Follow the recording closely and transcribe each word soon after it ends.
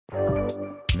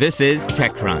This is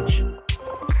TechCrunch.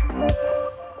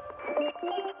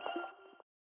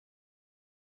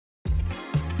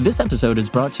 This episode is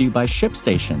brought to you by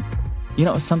ShipStation. You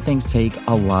know, some things take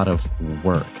a lot of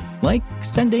work, like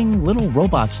sending little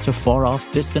robots to far-off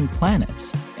distant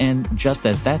planets. And just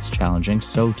as that's challenging,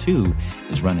 so too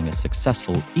is running a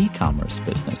successful e-commerce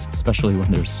business, especially when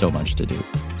there's so much to do.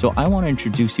 So I want to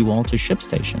introduce you all to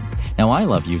ShipStation. Now, I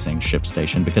love using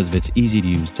ShipStation because of its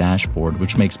easy-to-use dashboard,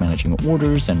 which makes managing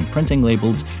orders and printing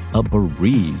labels a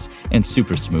breeze and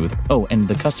super smooth. Oh, and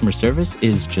the customer service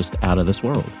is just out of this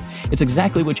world. It's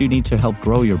exactly what you need to help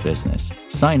grow your business.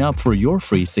 Sign up for your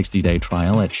free 60-day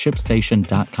trial at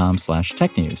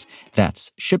shipstation.com/technews.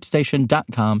 That's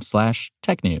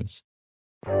shipstation.com/technews.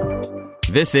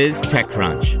 This is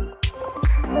TechCrunch.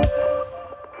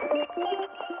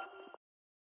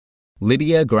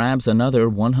 Lydia grabs another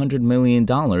 $100 million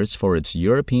for its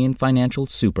European financial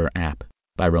super app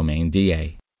by Romain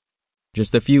Dillet.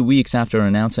 Just a few weeks after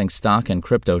announcing stock and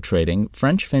crypto trading,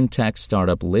 French fintech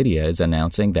startup Lydia is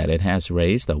announcing that it has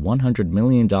raised a $100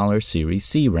 million Series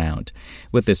C round.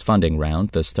 With this funding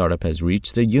round, the startup has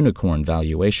reached a unicorn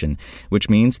valuation, which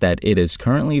means that it is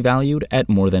currently valued at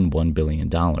more than $1 billion.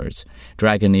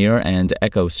 Dragoneer and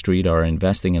Echo Street are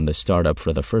investing in the startup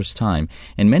for the first time,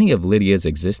 and many of Lydia's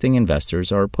existing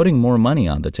investors are putting more money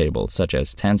on the table, such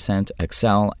as Tencent,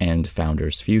 Excel, and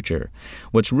Founders Future.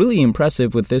 What's really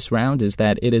impressive with this round is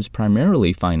that it is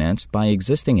primarily financed by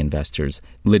existing investors,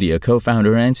 Lydia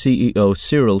co-founder and CEO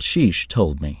Cyril Sheesh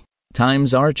told me.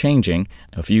 Times are changing.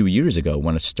 A few years ago,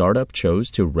 when a startup chose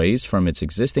to raise from its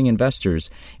existing investors,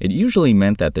 it usually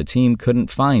meant that the team couldn't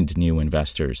find new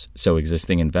investors, so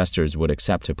existing investors would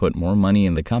accept to put more money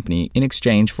in the company in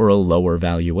exchange for a lower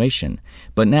valuation.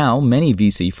 But now, many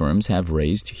VC firms have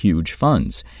raised huge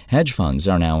funds. Hedge funds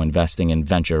are now investing in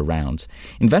venture rounds.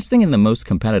 Investing in the most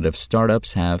competitive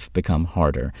startups have become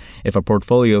harder. If a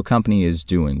portfolio company is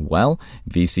doing well,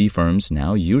 VC firms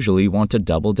now usually want to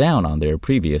double down on their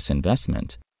previous investment.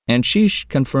 And Sheesh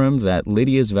confirmed that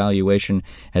Lydia's valuation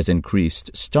has increased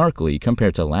starkly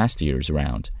compared to last year's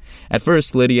round. At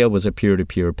first, Lydia was a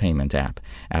peer-to-peer payment app.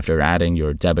 After adding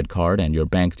your debit card and your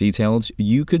bank details,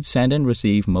 you could send and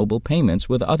receive mobile payments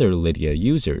with other Lydia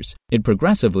users. It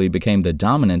progressively became the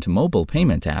dominant mobile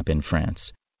payment app in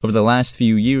France. Over the last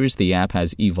few years, the app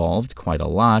has evolved quite a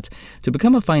lot to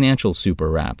become a financial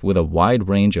super app with a wide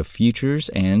range of features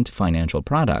and financial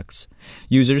products.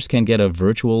 Users can get a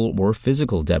virtual or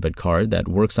physical debit card that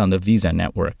works on the Visa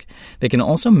network. They can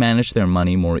also manage their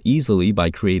money more easily by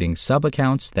creating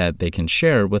sub-accounts that they can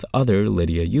share with other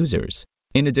Lydia users.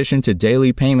 In addition to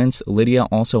daily payments, Lydia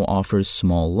also offers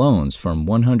small loans from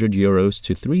 €100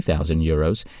 to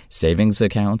 €3,000, savings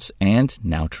accounts, and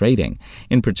now trading.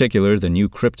 In particular, the new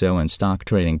crypto and stock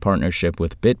trading partnership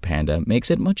with Bitpanda makes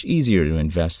it much easier to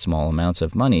invest small amounts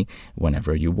of money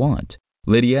whenever you want.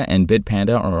 Lydia and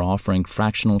Bitpanda are offering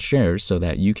fractional shares so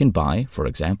that you can buy, for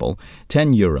example,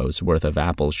 €10 worth of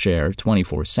Apple share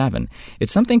 24/7.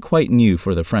 It's something quite new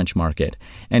for the French market.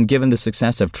 And given the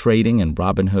success of trading in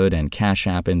Robinhood and Cash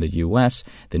App in the US,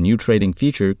 the new trading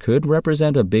feature could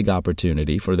represent a big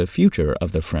opportunity for the future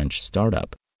of the French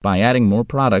startup. By adding more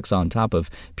products on top of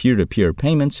peer-to-peer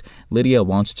payments, Lydia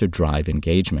wants to drive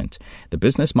engagement. The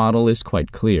business model is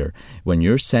quite clear. When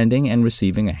you're sending and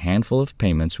receiving a handful of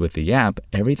payments with the app,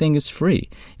 everything is free.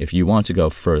 If you want to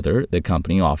go further, the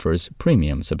company offers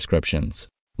premium subscriptions.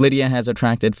 Lydia has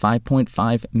attracted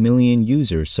 5.5 million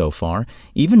users so far.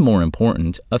 Even more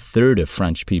important, a third of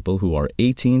French people who are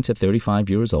 18 to 35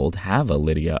 years old have a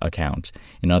Lydia account.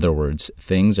 In other words,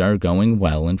 things are going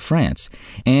well in France.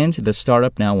 And the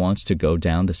startup now wants to go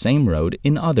down the same road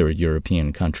in other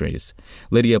European countries.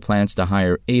 Lydia plans to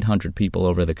hire 800 people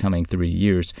over the coming 3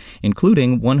 years,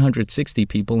 including 160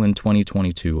 people in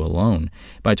 2022 alone.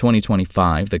 By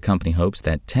 2025, the company hopes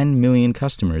that 10 million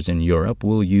customers in Europe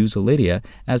will use Lydia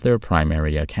as their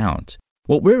primary account.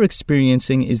 What we're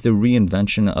experiencing is the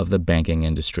reinvention of the banking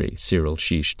industry, Cyril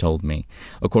Sheesh told me.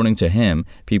 According to him,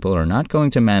 people are not going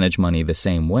to manage money the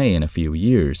same way in a few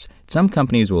years. Some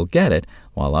companies will get it,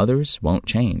 while others won't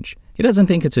change. He doesn't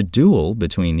think it's a duel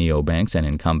between neobanks and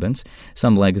incumbents.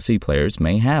 Some legacy players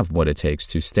may have what it takes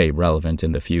to stay relevant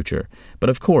in the future. But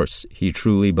of course, he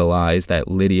truly belies that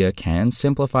Lydia can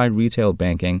simplify retail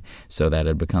banking so that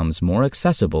it becomes more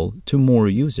accessible to more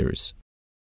users.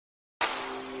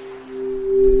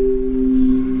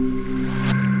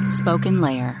 Spoken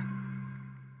Layer.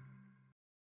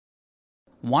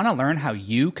 Want to learn how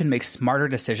you can make smarter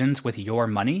decisions with your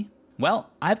money? Well,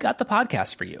 I've got the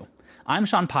podcast for you. I'm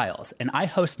Sean Piles, and I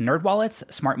host NerdWallet's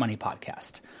Smart Money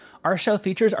Podcast. Our show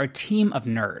features our team of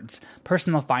nerds,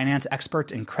 personal finance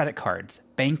experts in credit cards,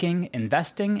 banking,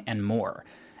 investing, and more.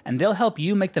 And they'll help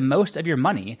you make the most of your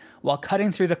money while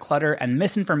cutting through the clutter and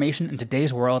misinformation in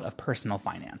today's world of personal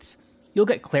finance. You'll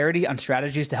get clarity on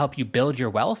strategies to help you build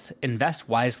your wealth, invest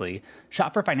wisely,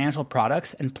 shop for financial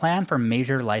products, and plan for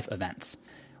major life events.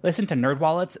 Listen to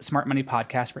NerdWallet's Smart Money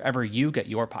Podcast wherever you get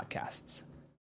your podcasts.